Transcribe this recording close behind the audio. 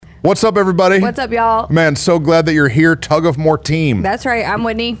What's up, everybody? What's up, y'all? Man, so glad that you're here. Tug of More team. That's right. I'm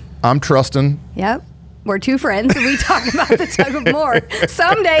Whitney. I'm Trustin. Yep. We're two friends, and we talk about the tug of more.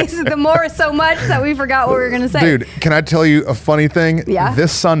 Some days, the more is so much that we forgot what we were going to say. Dude, can I tell you a funny thing? Yeah.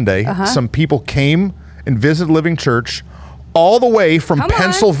 This Sunday, some people came and visited Living Church all the way from Come on.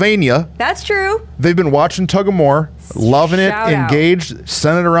 Pennsylvania. That's true. They've been watching Tug of More, loving it, Shout out. engaged,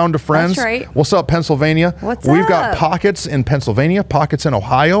 sending it around to friends. That's right. What's up, Pennsylvania? What's We've got up? pockets in Pennsylvania, pockets in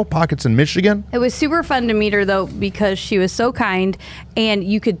Ohio, pockets in Michigan. It was super fun to meet her, though, because she was so kind, and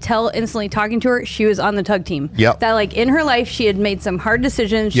you could tell instantly talking to her, she was on the tug team. Yep. That, like, in her life, she had made some hard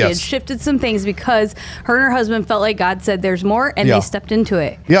decisions. She Yes. had shifted some things because her and her husband felt like God said there's more, and Yeah. they stepped into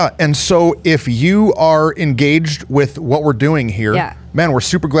it. Yeah, and so if you are engaged with what we're doing here, Yeah. man, we're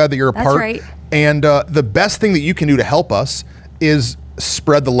super glad that you're a That's part. right. And the best thing that you can do to help us is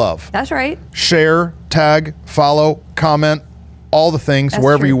spread the love. That's right. Share, tag, follow, comment, all the things, That's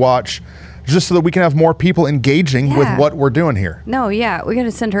wherever true. you watch, just so that we can have more people engaging with Yeah. what we're doing here. No, yeah, we got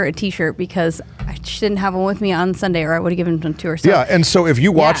to send her a T-shirt because I just didn't have one with me on Sunday, or I would have given them to her. So Yeah, and so if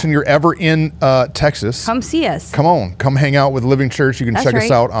you watch Yeah. and you're ever in Texas, come see us. come hang out with Living Church. You can That's check us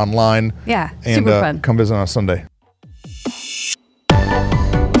right. out online. Yeah, and super fun. come visit on Sunday.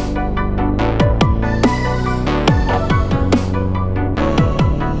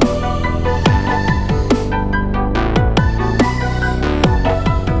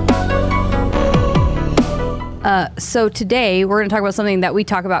 So today we're going to talk about something that we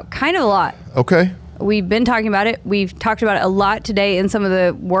talk about kind of a lot. Okay. We've been talking about it. We've talked about it a lot today in some of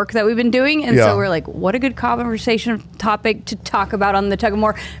the work that we've been doing. And Yeah. so we're like, what a good conversation topic to talk about on the Tug of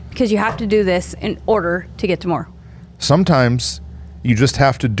More, because you have to do this in order to get to more. Sometimes you just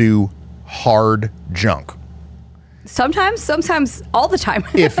have to do hard junk. Sometimes all the time.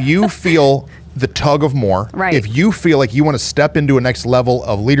 If you feel the tug of more, Right. if you feel like you want to step into a next level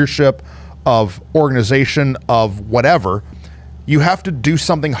of leadership, of organization, of whatever, you have to do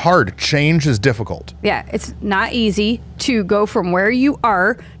something hard. Change is difficult. Yeah, it's not easy to go from where you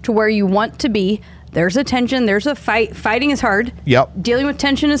are to where you want to be. There's a tension, there's a fight. Fighting is hard. Yep. Dealing with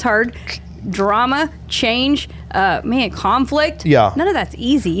tension is hard. Drama, change, conflict. Yeah. None of that's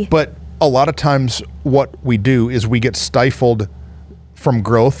easy. But a lot of times what we do is we get stifled from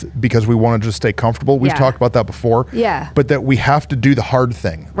growth because we want to just stay comfortable. We've Yeah. talked about that before. Yeah. But that we have to do the hard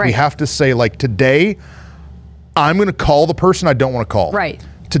thing. We Right. have to say, like, today, I'm going to call the person I don't want to call. Right.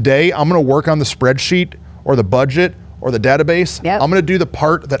 Today, I'm going to work on the spreadsheet or the budget or the database. Yep. I'm going to do the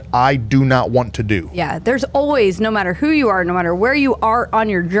part that I do not want to do. Yeah, there's always, no matter who you are, no matter where you are on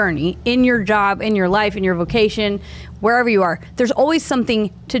your journey, in your job, in your life, in your vocation, wherever you are, there's always something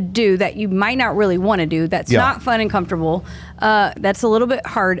to do that you might not really want to do. That's Yeah. not fun and comfortable. That's a little bit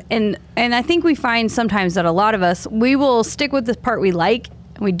hard. And I think we find sometimes that a lot of us, we will stick with the part we like,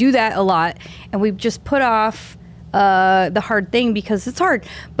 and we do that a lot, and we just put off the hard thing because it's hard.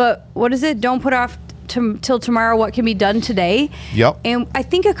 But what is it? Don't put off till tomorrow what can be done today. Yep. And I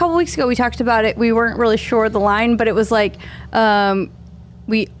think a couple weeks ago we talked about it. We weren't really sure of the line, but it was like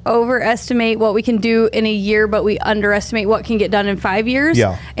we overestimate what we can do in a year, but we underestimate what can get done in 5 years.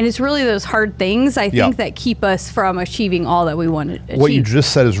 Yeah. And it's really those hard things, I think, Yep. that keep us from achieving all that we want to achieve. What you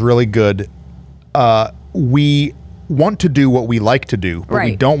just said is really good. We want to do what we like to do, but we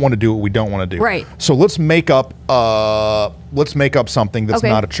Right. don't want to do what we don't want to do. Right. So let's make up something that's Okay.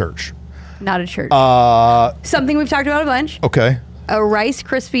 not a church. Not a church. Something we've talked about a bunch. Okay. A Rice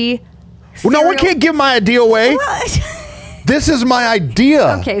Krispie Well, no, I cereal- can't give my idea away. This is my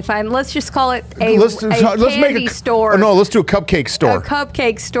idea. Okay, fine. Let's just call it a Let's candy store. Oh, no, let's do a cupcake A store.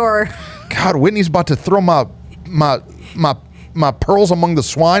 cupcake store. God, Whitney's about to throw my pearls among the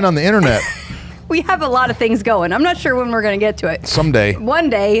swine on the internet We have a lot of things going. I'm not sure when we're going to get to it. someday. One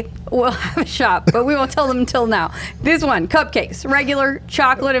day we'll have a shop, but we won't tell them until now. This one, cupcakes, regular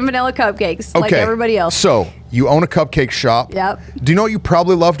chocolate and vanilla cupcakes, like everybody else. So you own a cupcake shop. Yep. Do you know what you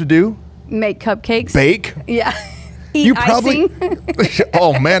probably love to do? Make cupcakes. Bake. Yeah. Eat You probably. icing.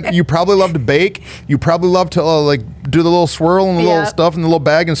 Oh man, you probably love to bake. You probably love to like do the little swirl and the little Yep. stuff in the little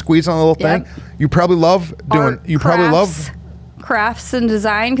bag and squeeze on the little Yep. thing. You probably love doing. Art, You probably love. crafts and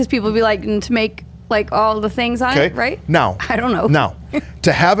design, because people be like to make like all the things on Okay. it, right? Now. I don't know. Now,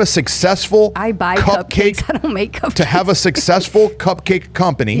 to have a successful I buy cupcakes. I don't make cupcakes. to have a successful cupcake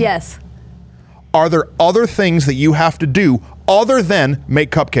company, Yes. are there other things that you have to do other than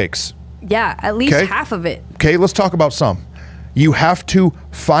make cupcakes? Yeah, at least Okay. half of it. Okay, let's talk about some. You have to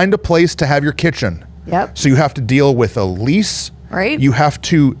find a place to have your kitchen. Yep. So you have to deal with a lease. Right. You have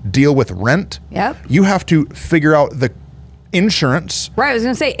to deal with rent. Yep. You have to figure out the insurance. Right, I was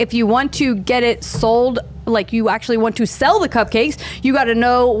gonna say, if you want to get it sold like you actually want to sell the cupcakes, you got to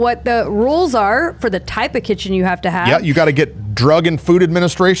know what the rules are for the type of kitchen you have to have. Yeah, you got to get Drug and Food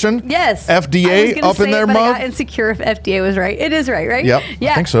Administration. Yes. FDA up in there, but mug. I got insecure if FDA was right. It is right? Yep,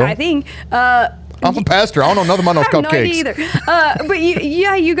 Yeah, I think so. I think. I'm a pastor. I don't know nothing about no I have cupcakes. no idea either. But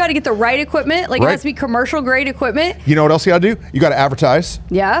you got to get the right equipment. Like Right. it has to be commercial grade equipment. You know what else you got to do? You got to advertise.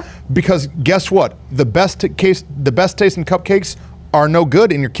 Yeah. Because guess what? The best tasting cupcakes are no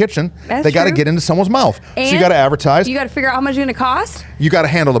good in your kitchen. That's they got to true. get into someone's mouth. So you And got to advertise. You got to figure out how much it's going to cost. You got to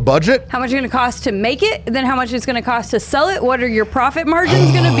handle the budget. How much it's going to cost to make it, then how much it's going to cost to sell it. What are your profit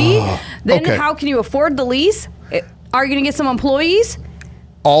margins going to be? Then Okay. how can you afford the lease? Are you going to get some employees?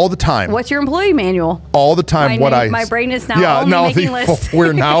 All the time. What's your employee manual? All the time. My brain is now only making lists.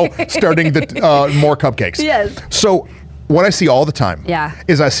 We're now starting the more cupcakes. Yes. So what I see all the time Yeah.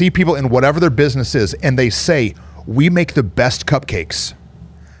 is I see people in whatever their business is and they say, we make the best cupcakes.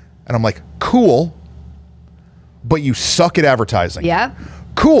 And I'm like, cool, but you suck at advertising. Yeah.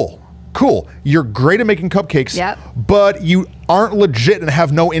 Cool. You're great at making cupcakes, Yep. but you aren't legit and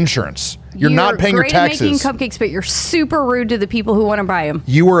have no insurance. You're not paying your great at making taxes. cupcakes, but you're super rude to the people who want to buy them.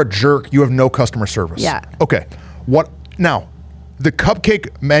 You are a jerk. You have no customer service. Yeah. Okay. What now? The cupcake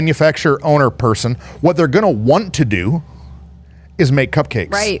manufacturer owner person, what they're going to want to do is make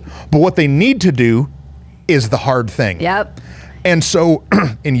cupcakes. Right. But what they need to do is the hard thing. Yep. And so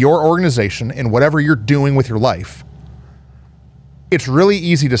in your organization, in whatever you're doing with your life, it's really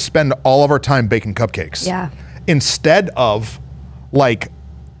easy to spend all of our time baking cupcakes. Yeah. Instead of like,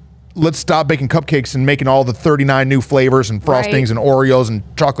 let's stop baking cupcakes and making all the 39 new flavors and frostings Right. and Oreos and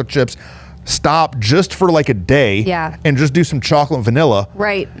chocolate chips. Stop just for like a day. Yeah. And just do some chocolate and vanilla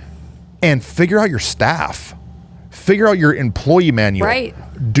Right. and figure out your staff. Figure out your employee manual. Right.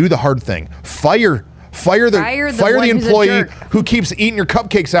 Do the hard thing. Fire Fire the one who's a employee jerk. who keeps eating your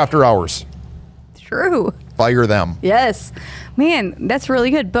cupcakes after hours. True. Fire them. Yes. Man, that's really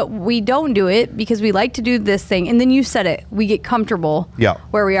good. But we don't do it because we like to do this thing. And then you said it. We get comfortable Yeah.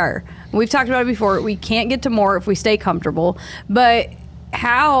 where we are. We've talked about it before. We can't get to more if we stay comfortable. But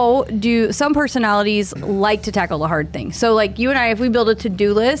how do some personalities like to tackle the hard thing? So like you and I, if we build a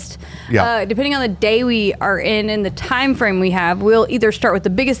to-do list, Yeah. depending on the day we are in and the time frame we have, we'll either start with the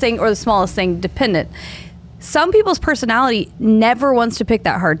biggest thing or the smallest thing, dependent. Some people's personality never wants to pick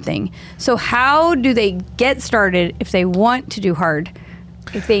that hard thing. So how do they get started if they want to do hard?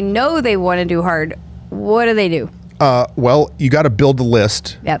 If they know they want to do hard, what do they do? Well, you got to build a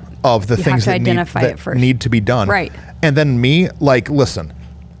list Yep. of the You things have to that, identify it first. need to be done. Right. And then me, like, listen,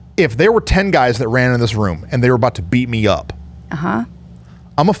 if there were 10 guys that ran in this room and they were about to beat me up, I'm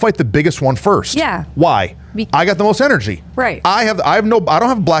gonna fight the biggest one first. Yeah. Why? I got the most energy. Right. I don't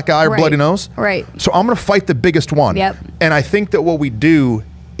have a black eye or Right. bloody nose. Right. So I'm gonna fight the biggest one. Yep. And I think that what we do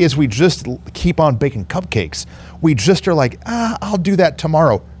is we just keep on baking cupcakes. We just are like, I'll do that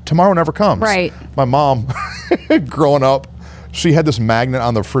tomorrow. Tomorrow never comes. Right. My mom, growing up, she had this magnet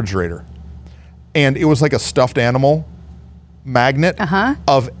on the refrigerator, and it was like a stuffed animal magnet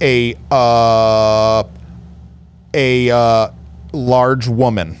of a large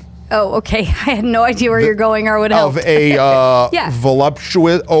woman. Oh, okay. I had no idea where you're going or what else. Of a Yeah.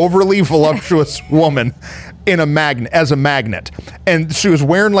 overly voluptuous woman in a magnet, as a magnet. And she was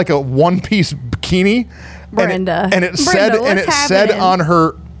wearing like a one-piece bikini. Brenda. And it Brenda, what's said happening? on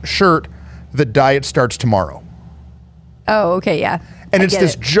her shirt, the diet starts tomorrow. Oh, okay, yeah. And I it's get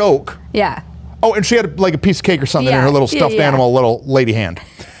this it. joke. Yeah. Oh, and she had like a piece of cake or something in Yeah. her little Yeah, stuffed yeah. animal, little lady hand.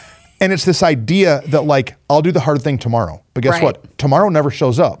 And it's this idea that like, I'll do the hard thing tomorrow. But guess Right. what? Tomorrow never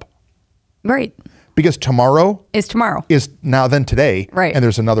shows up. Right. Because tomorrow Is tomorrow. is now then today. Right. And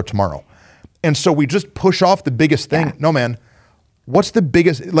there's another tomorrow. And so we just push off the biggest thing. Yeah. No, man. What's the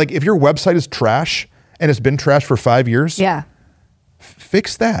biggest, like if your website is trash and it's been trash for 5 years, Yeah.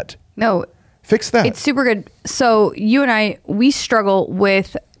 fix that. No, Fix that. it's super good. So you and I, we struggle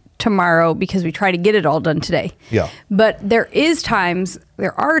with tomorrow because we try to get it all done today. Yeah. But there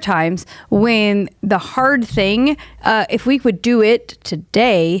are times when the hard thing, if we would do it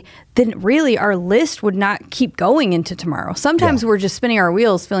today, then really our list would not keep going into tomorrow. Sometimes Yeah. we're just spinning our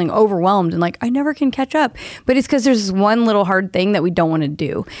wheels, feeling overwhelmed and like, I never can catch up. But it's because there's this one little hard thing that we don't want to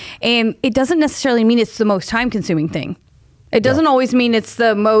do. And it doesn't necessarily mean it's the most time consuming thing. It doesn't always mean it's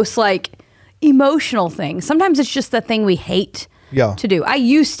the most like emotional thing. Sometimes it's just the thing we hate to do.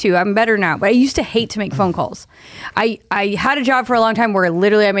 I'm better now, but I used to hate to make phone calls. I had a job for a long time where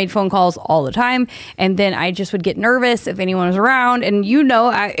literally I made phone calls all the time. And then I just would get nervous if anyone was around. And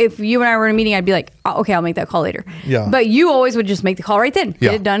if you and I were in a meeting, I'd be like, oh, okay, I'll make that call later. Yeah. But you always would just make the call right then. Get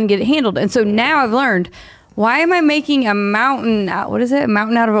Yeah. it done, get it handled. And so now I've learned, Why am I making a mountain out? What is it? A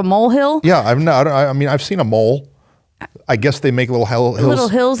mountain out of a molehill? Yeah, I mean, I've seen a mole. I guess they make little hills. Little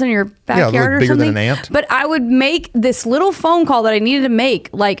hills in your backyard like or bigger something. than an ant. But I would make this little phone call that I needed to make.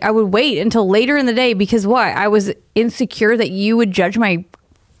 Like, I would wait until later in the day because why? I was insecure that you would judge my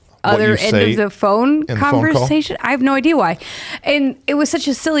other end of the phone conversation. I have no idea why. And it was such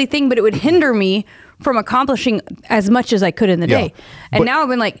a silly thing, but it would hinder me from accomplishing as much as I could in the day. And now I've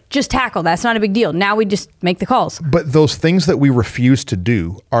been like, just tackle. That's not a big deal. Now we just make the calls. But those things that we refuse to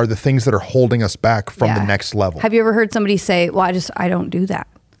do are the things that are holding us back from the next level. Have you ever heard somebody say, well, I don't do that?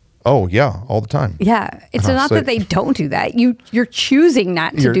 Oh, yeah, all the time. Yeah. It's not that they don't do that. You're choosing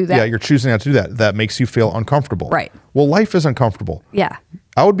not to do that. Yeah, you're choosing not to do that. That makes you feel uncomfortable. Right. Well, life is uncomfortable. Yeah.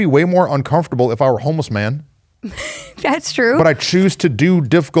 I would be way more uncomfortable if I were a homeless man. That's true. But I choose to do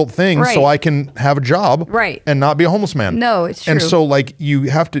difficult things so I can have a job and not be a homeless man. No, it's true. And so like you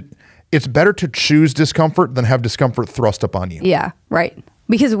have to, it's better to choose discomfort than have discomfort thrust upon you. Yeah, right.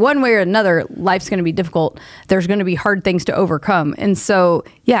 Because one way or another, life's going to be difficult. There's going to be hard things to overcome. And so,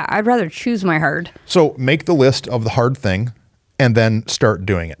 yeah, I'd rather choose my hard. So make the list of the hard thing and then start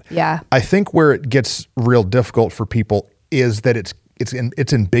doing it. Yeah. I think where it gets real difficult for people is that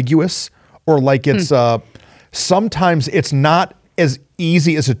it's ambiguous or like it's sometimes it's not as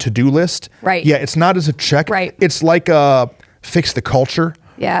easy as a to-do list. Right. Yeah, it's not as a check. Right. It's like fix the culture.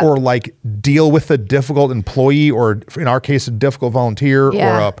 Yeah. Or like deal with a difficult employee or in our case, a difficult volunteer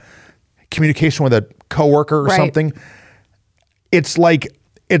or a communication with a coworker or something. It's like,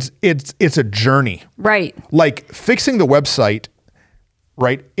 it's a journey. Right. Like fixing the website,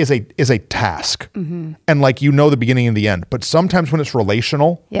 right, is a task. And like, the beginning and the end, but sometimes when it's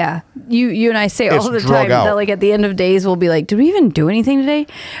relational. Yeah. You and I say all the time out. that like at the end of days, we'll be like, did we even do anything today?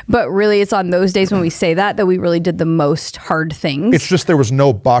 But really it's on those days when we say that we really did the most hard things. It's just, there was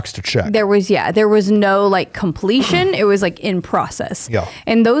no box to check. There was no like completion. It was like in process. Yeah.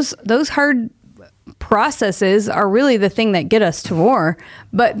 And those hard processes are really the thing that get us to more,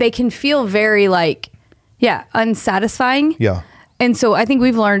 but they can feel very like, unsatisfying. Yeah. And so I think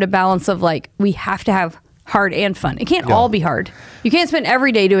we've learned a balance of like, we have to have hard and fun. It can't all be hard. You can't spend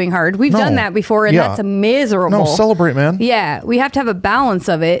every day doing hard. We've done that before and that's miserable. No, celebrate, man. Yeah. We have to have a balance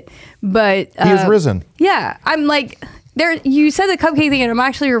of it, but he has risen. Yeah. I'm like, you said the cupcake thing and I'm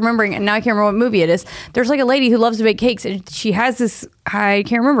actually remembering, and now I can't remember what movie it is. There's like a lady who loves to bake cakes and she has this, I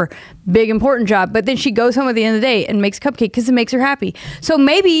can't remember, big important job, but then she goes home at the end of the day and makes cupcake because it makes her happy. So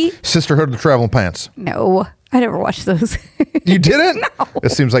maybe Sisterhood of the Traveling Pants. No, I never watched those. You didn't? No.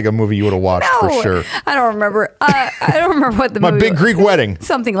 It seems like a movie you would have watched for sure. I don't remember. I don't remember what the My movie Big Greek Wedding.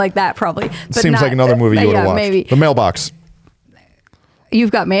 Something like that, probably. But Seems like another movie you would have watched. Maybe. The Mailbox.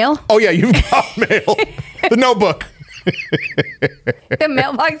 You've Got Mail? Oh yeah, You've Got Mail. The Notebook. The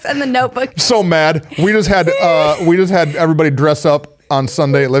Mailbox and The Notebook. So mad. We just had everybody dress up on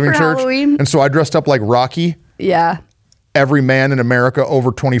Sunday at Living For Church. Halloween. And so I dressed up like Rocky. Yeah. Every man in America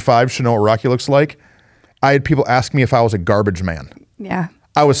over 25 should know what Rocky looks like. I had people ask me if I was a garbage man. Yeah.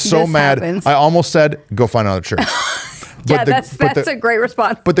 I was so This mad. happens. I almost said, go find another church. Yeah, that's a great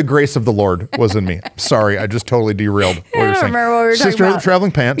response. But the grace of the Lord was in me. Sorry, I just totally derailed what you were saying. Remember what we were talking Sisterhood of about. the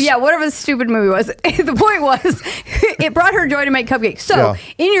Traveling Pants. Yeah, whatever the stupid movie was. The point was, it brought her joy to make cupcakes. So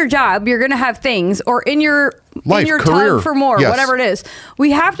in your job, you're going to have things, or in your Life, in your career. tug for more, Yes. whatever it is.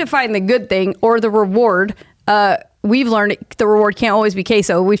 We have to find the good thing or the reward. We've learned the reward can't always be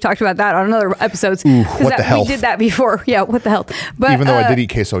queso. We've talked about that on other episodes. Ooh, what the hell? We did that before. Yeah, what the hell? But Even though I did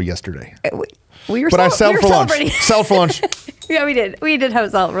eat queso yesterday. we were But I sell for lunch. celebrating. Sell for lunch. Yeah, we did. We did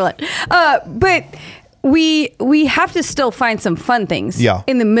have salad for lunch. But we have to still find some fun things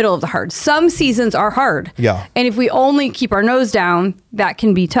in the middle of the hard. Some seasons are hard. Yeah. And if we only keep our nose down, that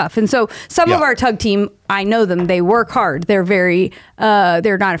can be tough. And so some of our tug team, I know them, they work hard. They're very,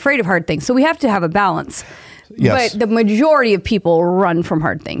 they're not afraid of hard things. So we have to have a balance. Yes. But the majority of people run from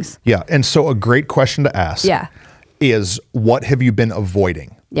hard things. Yeah. And so a great question to ask is, what have you been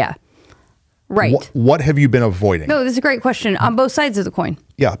avoiding? Yeah. Right. What have you been avoiding? No, this is a great question on both sides of the coin.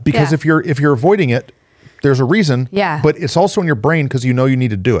 Yeah. Because if you're avoiding it, there's a reason. Yeah. But it's also in your brain because you know you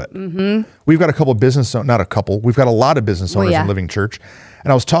need to do it. Mm-hmm. We've got a couple of business, not a couple, we've got a lot of business owners in Living Church.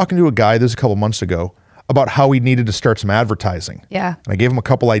 And I was talking to a guy, this was a couple months ago, about how he needed to start some advertising. Yeah. And I gave him a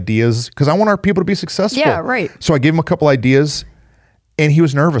couple ideas because I want our people to be successful. Yeah, right. So I gave him a couple ideas and he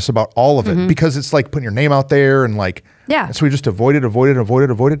was nervous about all of it because it's like putting your name out there and like, and so we just avoided,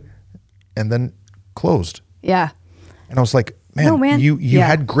 and then closed. Yeah. And I was like, man, you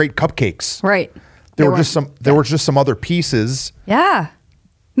had great cupcakes. Right. There were just some other pieces. Yeah.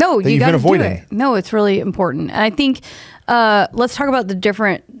 No, you got to do avoiding. it. No, it's really important. And I think let's talk about the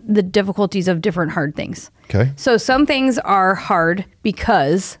different the difficulties of different hard things. Okay. So some things are hard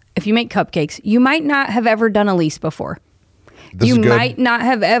because if you make cupcakes, you might not have ever done a lease before. You might not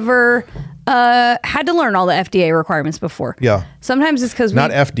have ever had to learn all the FDA requirements before. Yeah. Sometimes it's because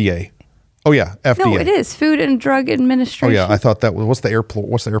not FDA. Oh yeah, FDA. No, it is Food and Drug Administration. Oh yeah, I thought that was what's the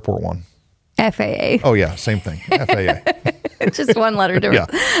airport one? FAA. Oh yeah, same thing. FAA. It's just one letter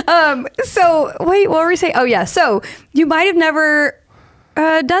difference. Yeah. So wait, what were we saying? Oh yeah. So you might have never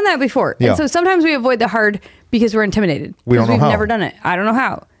done that before. Yeah. And so sometimes we avoid the hard because we're intimidated. We don't know we've how. never done it. I don't know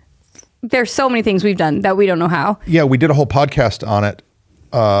how. There's so many things we've done that we don't know how. Yeah, we did a whole podcast on it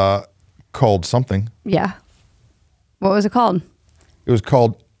called something. Yeah. What was it called? It was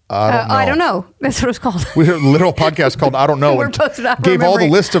called I don't know. That's what it was called. We did a literal podcast called I Don't Know. We're posted out gave all the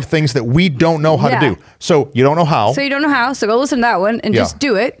list of things that we don't know how to do. So you don't know how. So you don't know how. So go listen to that one and just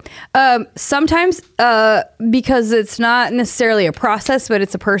do it. Sometimes because it's not necessarily a process, but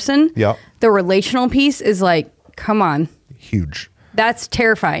it's a person. Yeah. The relational piece is like, come on. Huge. That's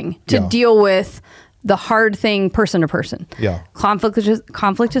terrifying to deal with the hard thing person to person. Yeah. Conflict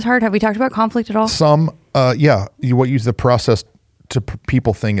is hard. Have we talked about conflict at all? Some, what you use the process to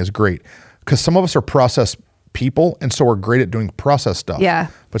people thing is great because some of us are process people and so we're great at doing process stuff. Yeah.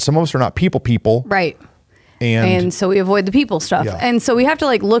 But some of us are not people. Right. And so we avoid the people stuff. Yeah. And so we have to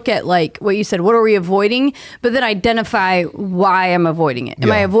look at what you said, what are we avoiding? But then identify why I'm avoiding it.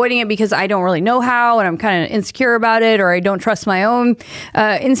 Am I avoiding it because I don't really know how and I'm kind of insecure about it or I don't trust my own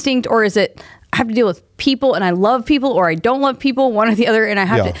instinct? Or is it I have to deal with people and I love people or I don't love people, one or the other. And I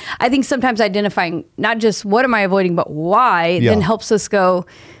have to, I think sometimes identifying not just what am I avoiding, but why then helps us go,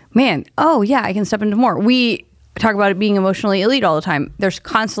 man, oh yeah, I can step into more. We talk about it being emotionally elite all the time. There's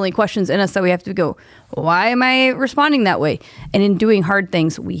constantly questions in us that we have to go, why am I responding that way? And in doing hard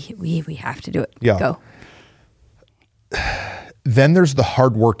things, we have to do it. Yeah. Go. Then there's the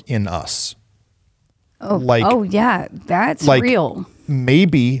hard work in us. Oh yeah, that's real.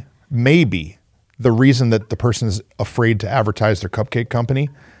 Maybe the reason that the person is afraid to advertise their cupcake company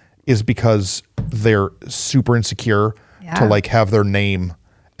is because they're super insecure to have their name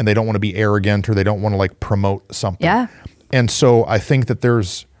and they don't want to be arrogant or they don't want to promote something. Yeah. And so I think that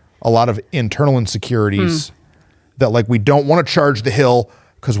there's a lot of internal insecurities that we don't want to charge the hill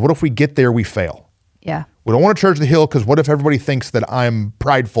because what if we get there, we fail? Yeah. We don't want to charge the hill because what if everybody thinks that I'm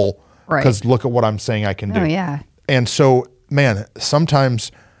prideful because look at what I'm saying I can do. Oh yeah. And so, man,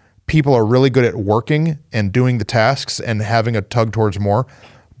 sometimes people are really good at working and doing the tasks and having a tug towards more.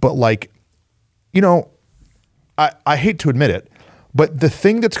 But I hate to admit it, but the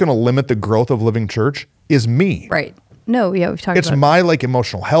thing that's going to limit the growth of Living Church is me. Right. No, yeah, we've talked about it. It's my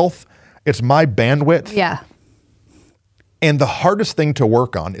emotional health. It's my bandwidth. Yeah. And the hardest thing to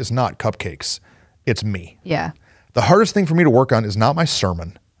work on is not cupcakes. It's me. Yeah. The hardest thing for me to work on is not my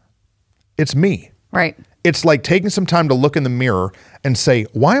sermon. It's me. Right. It's like taking some time to look in the mirror and say,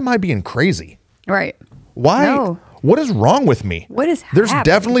 why am I being crazy? Right. Why? No. What is wrong with me? What is There's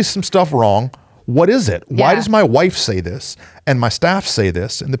happening? definitely some stuff wrong. What is it? Yeah. Why does my wife say this and my staff say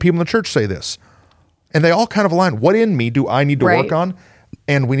this and the people in the church say this? And they all kind of align. What in me do I need to work on?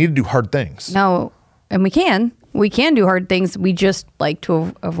 And we need to do hard things. No, and we can do hard things. We just like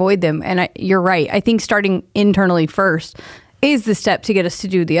to avoid them. And you're right. I think starting internally first is the step to get us to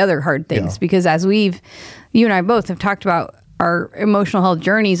do the other hard things. Because as you and I both have talked about our emotional health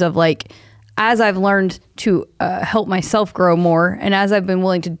journeys of as I've learned to help myself grow more and as I've been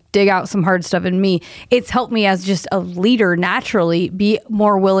willing to dig out some hard stuff in me, it's helped me as just a leader naturally be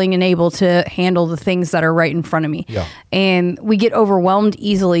more willing and able to handle the things that are right in front of me. Yeah. And we get overwhelmed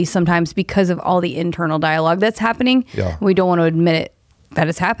easily sometimes because of all the internal dialogue that's happening. Yeah. We don't want to admit it that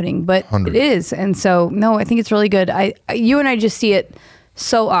it's happening, but 100. It is. And so, no, I think it's really good. You and I just see it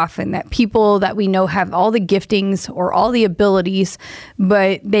so often that people that we know have all the giftings or all the abilities,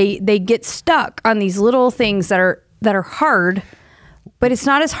 but they get stuck on these little things that are hard, but it's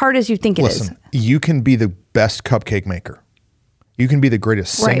not as hard as you think it is. Listen, you can be the best cupcake maker. You can be the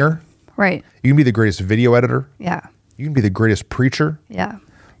greatest singer. Right. You can be the greatest video editor. Yeah. You can be the greatest preacher. Yeah.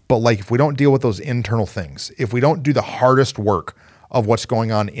 But if we don't deal with those internal things, if we don't do the hardest work of what's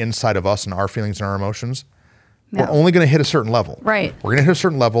going on inside of us and our feelings and our emotions, we're only going to hit a certain level. Right. We're going to hit a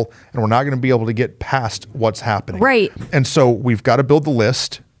certain level and we're not going to be able to get past what's happening. Right. And so we've got to build the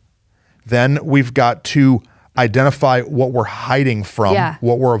list. Then we've got to identify what we're hiding from,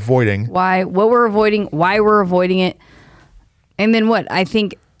 what we're avoiding. What we're avoiding, why we're avoiding it. And then what? I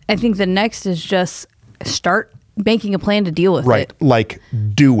think the next is just start making a plan to deal with it. Right.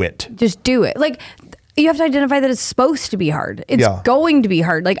 Do it. Just do it. You have to identify that it's supposed to be hard. It's going to be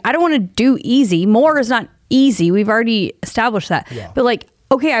hard. I don't want to do easy. More is not easy. We've already established that. Yeah. But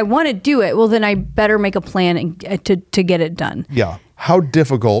okay, I want to do it. Well, then I better make a plan and to get it done. Yeah. How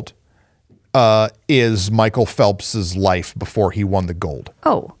difficult is Michael Phelps's life before he won the gold?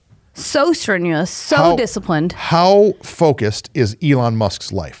 Oh, so strenuous, so disciplined. How focused is Elon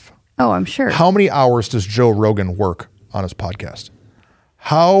Musk's life? Oh, I'm sure. How many hours does Joe Rogan work on his podcast?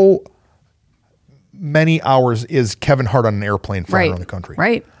 How many hours is Kevin Hart on an airplane flying around the country?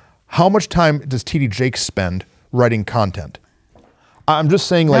 Right. How much time does TD Jakes spend writing content? I'm just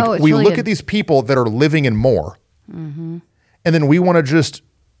saying, like, we really look at these people that are living in more, and then we want to just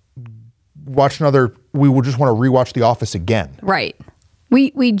watch another. We will just want to rewatch The Office again. Right.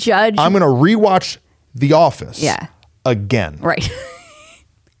 We judge. I'm going to rewatch The Office. Yeah. Again. Right.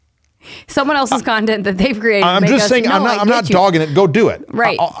 Someone else's content that they've created. I'm just saying. I'm not dogging it. Go do it.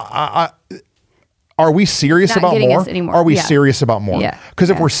 Right. Are we serious about more? Are we serious about more? Yeah. Because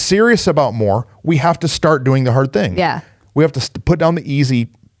if we're serious about more, we have to start doing the hard thing. Yeah. We have to put down the easy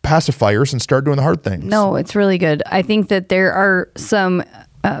pacifiers and start doing the hard things. No, it's really good. I think that there are some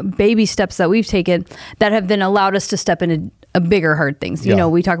baby steps that we've taken that have then allowed us to step into bigger hard things. You know,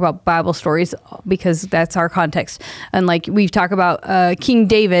 we talk about Bible stories because that's our context. And like we've talked about King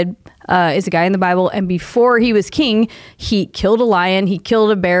David is a guy in the Bible. And before he was king, he killed a lion. He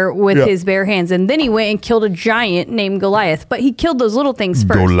killed a bear with his bare hands. And then he went and killed a giant named Goliath. But he killed those little things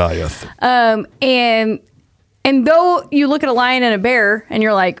first. Goliath. And though you look at a lion and a bear and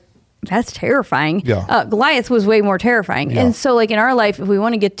you're like, that's terrifying. Goliath was way more terrifying. And so like in our life, if we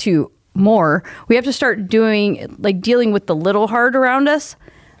want to get to more, we have to start dealing with the little hard around us.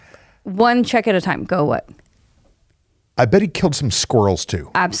 One check at a time. Go what? I bet he killed some squirrels too.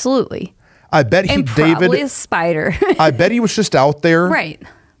 Absolutely. I bet probably a spider. I bet he was just out there. Right.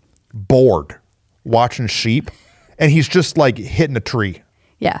 Bored watching sheep. And he's just like hitting a tree.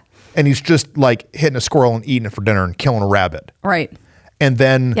 Yeah. And he's just like hitting a squirrel and eating it for dinner and killing a rabbit. Right. And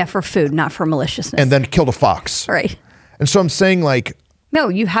then... Yeah, for food, not for maliciousness. And then killed a fox. Right. And so I'm saying like... No,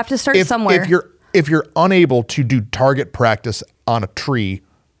 you have to start somewhere. If you're unable to do target practice on a tree,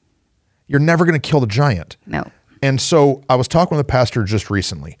 you're never going to kill the giant. No. And so I was talking with a pastor just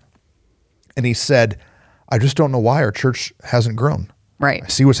recently. And he said, I just don't know why our church hasn't grown. Right. I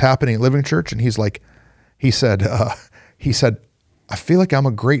see what's happening at Living Church. And he said, I feel like I'm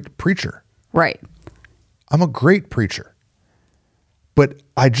a great preacher. Right. I'm a great preacher. But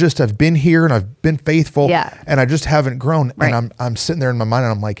I've been here and I've been faithful and I just haven't grown. Right. And I'm sitting there in my mind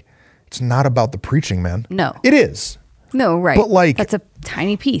and I'm like, it's not about the preaching, man. No. It is. No, right. But like, that's a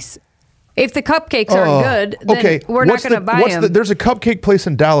tiny piece. If the cupcakes aren't good, then we're not going to buy them. There's a cupcake place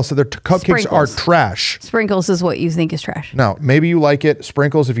in Dallas that their cupcakes are trash. Sprinkles is what you think is trash. Now, maybe you like it.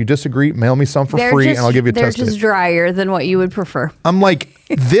 Sprinkles, if you disagree, mail me some for free and I'll give you a test. They're just drier than what you would prefer. I'm like,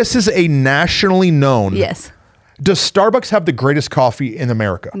 this is a nationally known. Yes. Does Starbucks have the greatest coffee in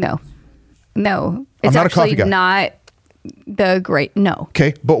America? No. No. It's not actually not the great. No.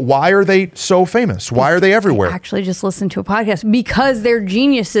 Okay. But why are they so famous? Why are they everywhere? I actually just listened to a podcast because they're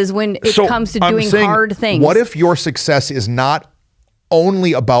geniuses when it comes to doing hard things. What if your success is not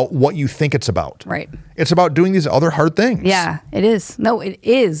only about what you think it's about? Right. It's about doing these other hard things. Yeah, it is. No, it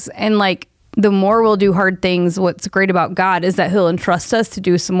is. And like, the more we'll do hard things, what's great about God is that he'll entrust us to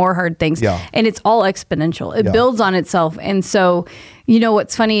do some more hard things. Yeah. And it's all exponential. It builds on itself. And so, you know,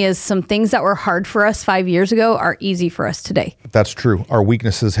 what's funny is some things that were hard for us 5 years ago are easy for us today. That's true. Our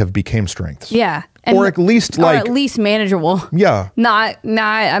weaknesses have become strengths. Yeah. Or at least manageable. Yeah. I'm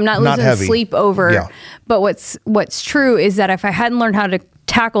not losing heavy. sleep over. Yeah. But what's true is that if I hadn't learned how to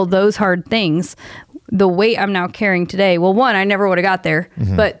tackle those hard things, the weight I'm now carrying today, well, one, I never would have got there.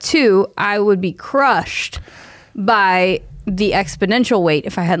 Mm-hmm. But two, I would be crushed by the exponential weight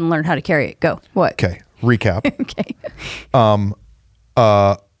if I hadn't learned how to carry it. Go. What? Okay. Recap. Okay.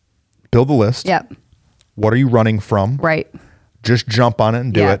 Build the list. Yep. What are you running from? Right. Just jump on it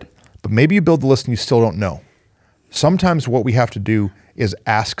and do it. But maybe you build the list and you still don't know. Sometimes what we have to do is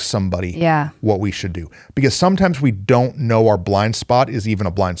ask somebody what we should do. Because sometimes we don't know our blind spot is even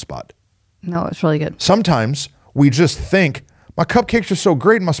a blind spot. No, it's really good. Sometimes we just think, my cupcakes are so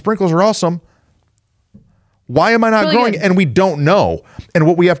great and my sprinkles are awesome. Why am I not growing? Good. And we don't know. And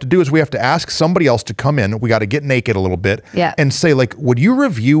what we have to do is we have to ask somebody else to come in. We got to get naked a little bit and say, like, would you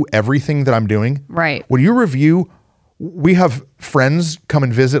review everything that I'm doing? Right. Would you review? We have friends come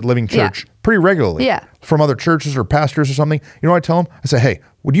and visit Living Church pretty regularly from other churches or pastors or something. You know what I tell them? I say, hey,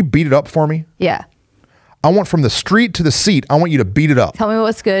 would you beat it up for me? Yeah. I want from the street to the seat. I want you to beat it up. Tell me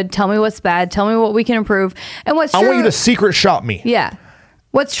what's good. Tell me what's bad. Tell me what we can improve. And what's true. I want you to secret shop me. Yeah.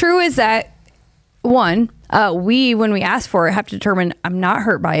 What's true is that, one, when we ask for it, have to determine I'm not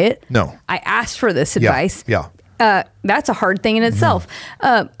hurt by it. No. I asked for this advice. Yeah. that's a hard thing in itself.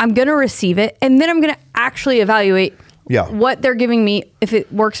 I'm going to receive it, and then I'm going to actually evaluate what they're giving me, if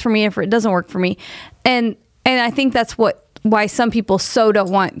it works for me, if it doesn't work for me. And I think that's why some people so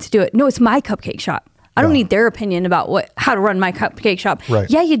don't want to do it. No, it's my cupcake shop. I don't need their opinion about how to run my cupcake shop. Right.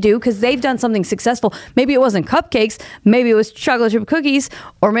 Yeah, you do, because they've done something successful. Maybe it wasn't cupcakes. Maybe it was chocolate chip cookies,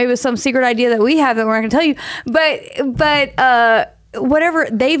 or maybe it was some secret idea that we have that we're not going to tell you. But whatever,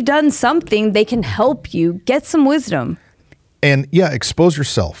 they've done something, they can help you get some wisdom. And expose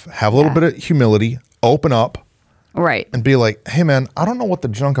yourself. Have a little bit of humility. Open up. Right. And be like, hey, man, I don't know what the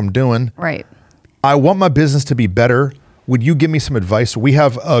junk I'm doing. Right. I want my business to be better. Would you give me some advice? We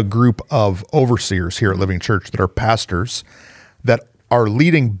have a group of overseers here at Living Church that are pastors that are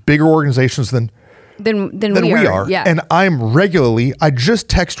leading bigger organizations than we are. Yeah. And I just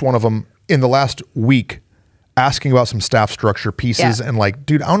text one of them in the last week asking about some staff structure pieces and like,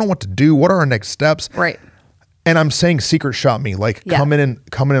 dude, I don't know what to do. What are our next steps? Right. And I'm saying secret shop me, like come in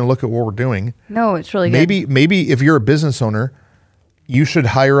and look at what we're doing. No, it's really good. Maybe if you're a business owner, you should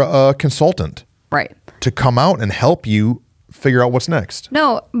hire a consultant. Right. To come out and help you figure out what's next.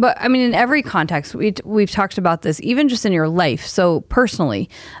 No, but I mean, in every context, we've talked about this, even just in your life. So personally,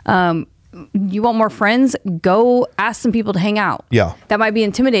 you want more friends? Go ask some people to hang out. Yeah. That might be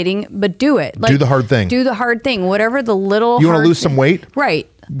intimidating, but do it. Like, do the hard thing. Do the hard thing. Whatever the little You want to lose some weight?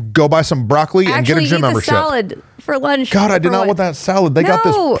 Right. Go buy some broccoli and get a gym membership. Salad for lunch. God, I did not want that salad. They got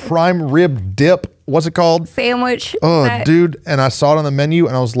this prime rib dip. What's it called? Sandwich. Oh, dude. And I saw it on the menu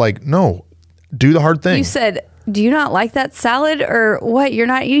and I was like, no, do the hard thing. You said, do you not like that salad or what? You're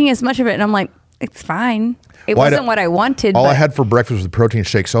not eating as much of it. And I'm like, it's fine. It wasn't what I wanted. All I had for breakfast was a protein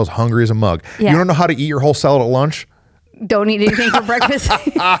shake, so I was hungry as a mug. Yeah. You don't know how to eat your whole salad at lunch? Don't eat anything for breakfast.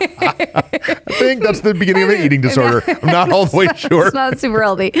 I think that's the beginning of an eating disorder. I'm not all the way sure. It's not super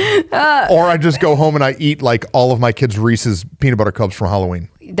healthy. Or I just go home and I eat like all of my kids' Reese's peanut butter cups from Halloween.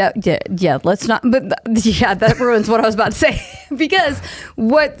 Let's not. But that ruins what I was about to say. Because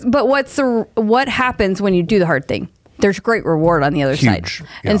what happens when you do the hard thing? There's great reward on the other side.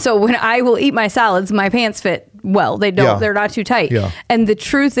 Yeah. And so when I will eat my salads, my pants fit well. They don't. Yeah. They're not too tight. Yeah. And the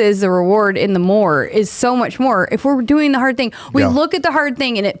truth is, the reward in the more is so much more. If we're doing the hard thing, we look at the hard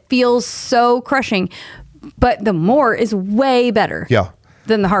thing and it feels so crushing, but the more is way better. Yeah.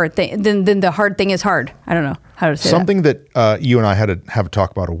 Than the hard thing. Then the hard thing is hard. I don't know how to say something that you and I had to have a talk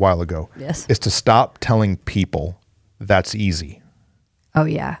about a while ago. Yes. Is to stop telling people that's easy. Oh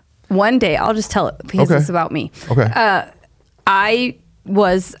yeah. One day, I'll just tell it because it's about me. Okay. I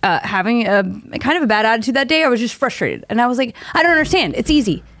was having a kind of a bad attitude that day. I was just frustrated, and I was like, I don't understand. It's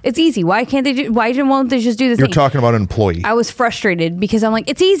easy. It's easy. Why won't they just do the thing? You're talking about an employee. I was frustrated because I'm like,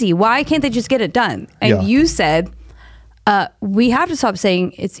 it's easy. Why can't they just get it done? And you said, we have to stop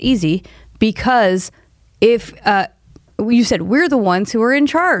saying it's easy because if you said we're the ones who are in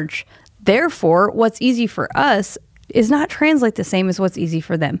charge, therefore, what's easy for us is not translate the same as what's easy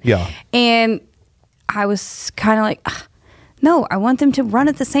for them. Yeah. And I was kind of like, no, I want them to run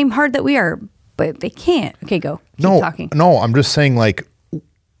it the same hard that we are, but they can't. Okay, go. Keep talking. No, I'm just saying like.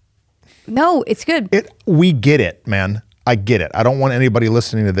 No, it's good. We get it, man. I get it. I don't want anybody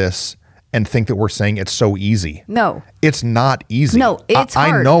listening to this and think that we're saying it's so easy. No. It's not easy. No, it's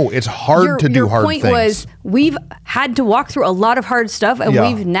hard. I know it's hard to do hard things. Your point was we've had to walk through a lot of hard stuff and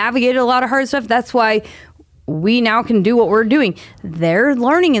we've navigated a lot of hard stuff. That's why we now can do what we're doing. They're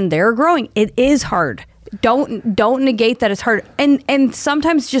learning and they're growing. It is hard. Don't negate that it's hard. And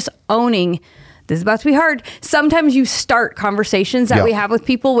sometimes just owning this is about to be hard. Sometimes you start conversations that we have with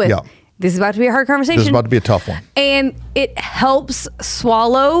people with this is about to be a hard conversation. This is about to be a tough one. And it helps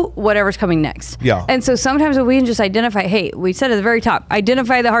swallow whatever's coming next. Yeah. And so sometimes we can just identify, hey, we said at the very top,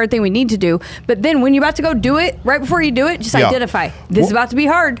 identify the hard thing we need to do. But then when you're about to go do it, right before you do it, just identify this is about to be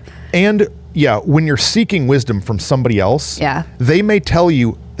hard. And when you're seeking wisdom from somebody else, they may tell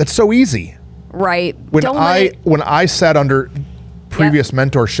you that's so easy. Right. When I sat under previous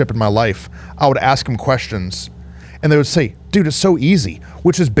mentorship in my life, I would ask them questions and they would say, dude, it's so easy,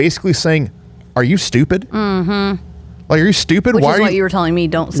 which is basically saying, are you stupid? Mm-hmm. Like, are you stupid? Which is what you were telling me.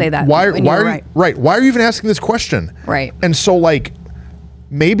 Don't say that. Why are you even asking this question? Right. And so like,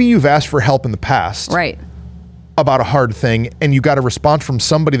 maybe you've asked for help in the past. Right. About a hard thing and you got a response from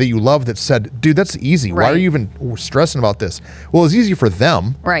somebody that you love that said, dude, that's easy. Right. Why are you even stressing about this? Well, it's easy for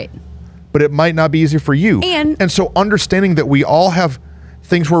them. Right. But it might not be easy for you. And so understanding that we all have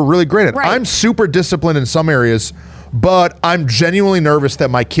things we're really great at. Right. I'm super disciplined in some areas, but I'm genuinely nervous that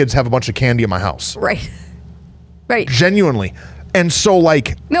my kids have a bunch of candy in my house. Right. Right. Genuinely. And so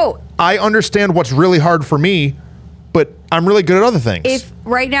like, no, I understand what's really hard for me, but I'm really good at other things. If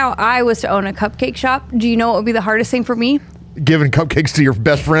right now I was to own a cupcake shop, do you know what would be the hardest thing for me? Giving cupcakes to your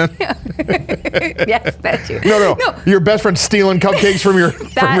best friend? Yes, that's you. No. Your best friend stealing cupcakes from your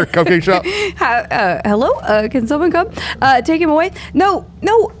cupcake shop? Hello? Can someone come? Take him away? No.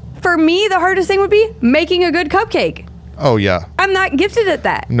 For me, the hardest thing would be making a good cupcake. Oh, yeah. I'm not gifted at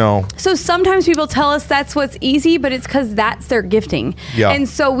that. No. So sometimes people tell us that's what's easy, but it's because that's their gifting. Yeah. And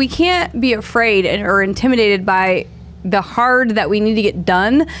so we can't be afraid or intimidated by the hard that we need to get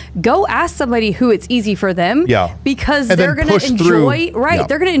done. Go ask somebody who it's easy for them. Yeah. Because And they're then going to push through. enjoy, right? Yeah.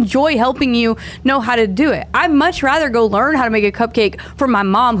 They're going to enjoy helping you know how to do it. I'd much rather go learn how to make a cupcake from my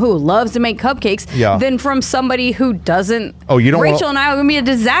mom who loves to make cupcakes than from somebody who doesn't. Oh, you don't Rachel and I are going to be a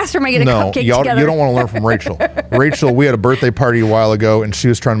disaster making a cupcake together. You don't want to learn from Rachel. Rachel, we had a birthday party a while ago, and she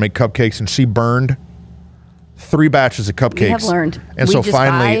was trying to make cupcakes, and she burned 3 batches of cupcakes. We have learned. And We so just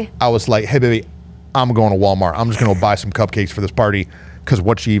finally, buy- I was like, hey, baby, I'm going to Walmart. I'm just going to buy some cupcakes for this party, because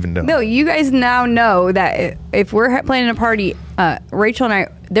what's she even doing? No, you guys now know that if we're planning a party, Rachel and I,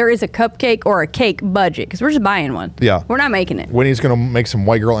 there is a cupcake or a cake budget because we're just buying one. Yeah. We're not making it. Winnie's going to make some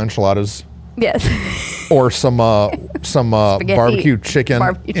white girl enchiladas Yes. or some barbecue chicken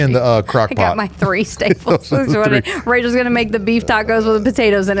in the crock I pot. got my 3 staples. Those are the 3. Rachel's going to make the beef tacos with the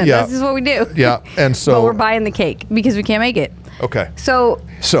potatoes in it. Yeah. This is what we do. Yeah, and so... But we're buying the cake because we can't make it. Okay. So,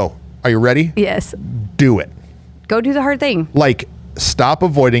 Are you ready? yes, Do it. go do the hard thing. Like, stop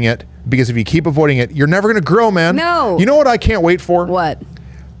avoiding it, because if you keep avoiding it, you're never going to grow, man. No. You know what I can't wait for? What?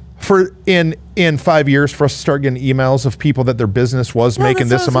 For in 5 years for us to start getting emails of people that their business was making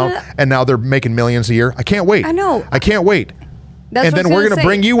that's this what I was amount, gonna- and now they're making millions a year. I can't wait. I know. I can't wait. That's And what I then was we're gonna going to say.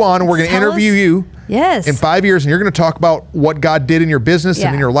 bring you on, and we're going to Tell interview us- you Yes. in 5 years, and you're going to talk about what God did in your business and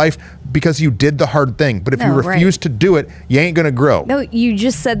Yeah. in your life because you did the hard thing. But if you No, right. refuse to do it, you ain't going to grow. No, you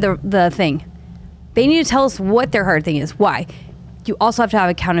just said the thing. They need to tell us what their hard thing is. Why? You also have to have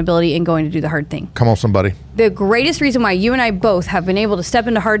accountability in going to do the hard thing. Come on, somebody. The greatest reason why you and I both have been able to step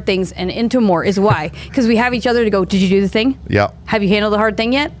into hard things and into more is why? Because we have each other to go, did you do the thing? Yeah. Have you handled the hard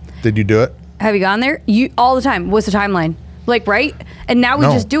thing yet? Did you do it? Have you gone there? You all the time. What's the timeline? Like, right? And now we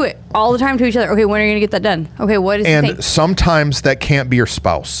No. just do it all the time to each other. Okay, when are you going to get that done? Okay, what is the And thing? sometimes that can't be your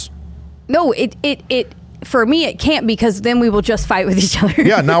spouse. No, it for me, it can't, because then we will just fight with each other.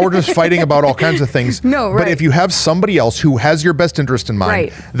 Yeah, now we're just fighting about all kinds of things. No, But right. if you have somebody else who has your best interest in mind,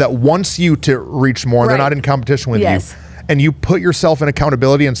 Right. that wants you to reach more, and they're Right. not in competition with Yes. you, and you put yourself in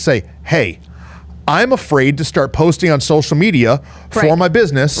accountability and say, hey, I'm afraid to start posting on social media for Right. my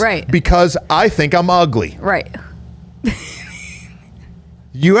business Right. because I think I'm ugly. Right.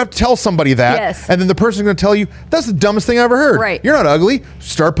 You have to tell somebody that, Yes. and then the person's going to tell you, that's the dumbest thing I ever heard. Right. You're not ugly.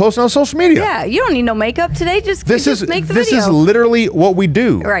 Start posting on social media. Yeah, you don't need no makeup today. Just This just is make the this video. is literally what we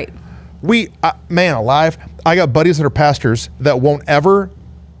do. Right. We man alive. I got buddies that are pastors that won't ever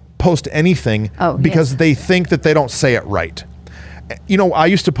post anything because yes. they think that they don't say it right. You know, I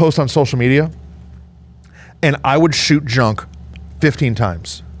used to post on social media, and I would shoot junk 15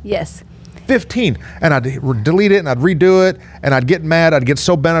 times. Yes. 15, and I'd delete it and I'd redo it, and I'd get mad. I'd get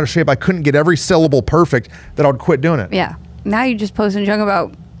so bent out of shape I couldn't get every syllable perfect that I would quit doing it. Yeah. Now you just posting junk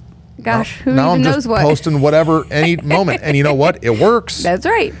about, gosh, who now even I'm knows just what? posting whatever any moment, and you know what? It works. That's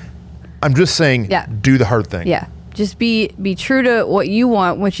right. I'm just saying, Yeah. do the hard thing. Yeah. Just be true to what you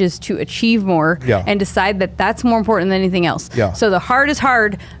want, which is to achieve more, Yeah. and decide that that's more important than anything else. Yeah. So the hard is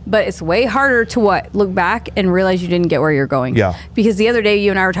hard, but it's way harder to what? Look back and realize you didn't get where you're going. Yeah. Because the other day you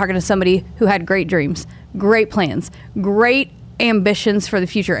and I were talking to somebody who had great dreams, great plans, great ambitions for the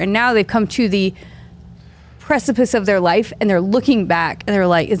future, and now they've come to the precipice of their life and they're looking back and they're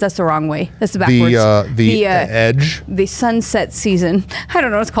like, is that the wrong way? That's the backwards. The edge, the sunset season. I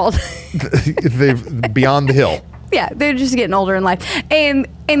don't know what it's called. they've beyond the hill. Yeah, they're just getting older in life, and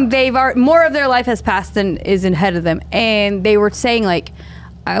they've more of their life has passed than is ahead of them. And they were saying like,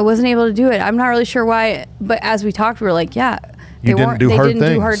 I wasn't able to do it. I'm not really sure why, but as we talked, we were like, yeah, they didn't do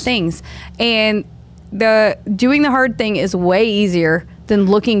hard things, and the doing the hard thing is way easier than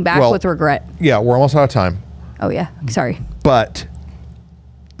looking back Well, with regret. Yeah, we're almost out of time. Oh yeah, sorry. But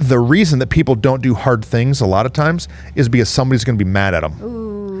the reason that people don't do hard things a lot of times is because somebody's going to be mad at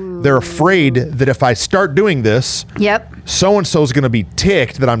them. They're afraid that if I start doing this, Yep. so-and-so is going to be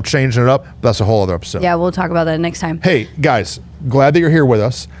ticked that I'm changing it up. That's a whole other episode. Yeah, we'll talk about that next time. Hey, guys, glad that you're here with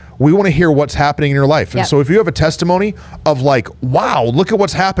us. We want to hear what's happening in your life. And Yep. so if you have a testimony of like, wow, look at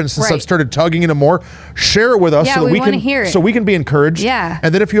what's happened since Right. I've started tugging into more, share it with us Yeah, so that we we wanna can hear it. so we can be encouraged. Yeah.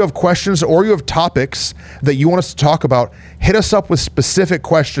 And then if you have questions or you have topics that you want us to talk about, hit us up with specific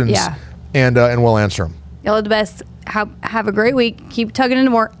questions. Yeah. And we'll answer them. Y'all are the best. Have a great week. Keep tugging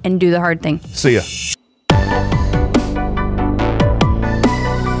into more and do the hard thing. See ya.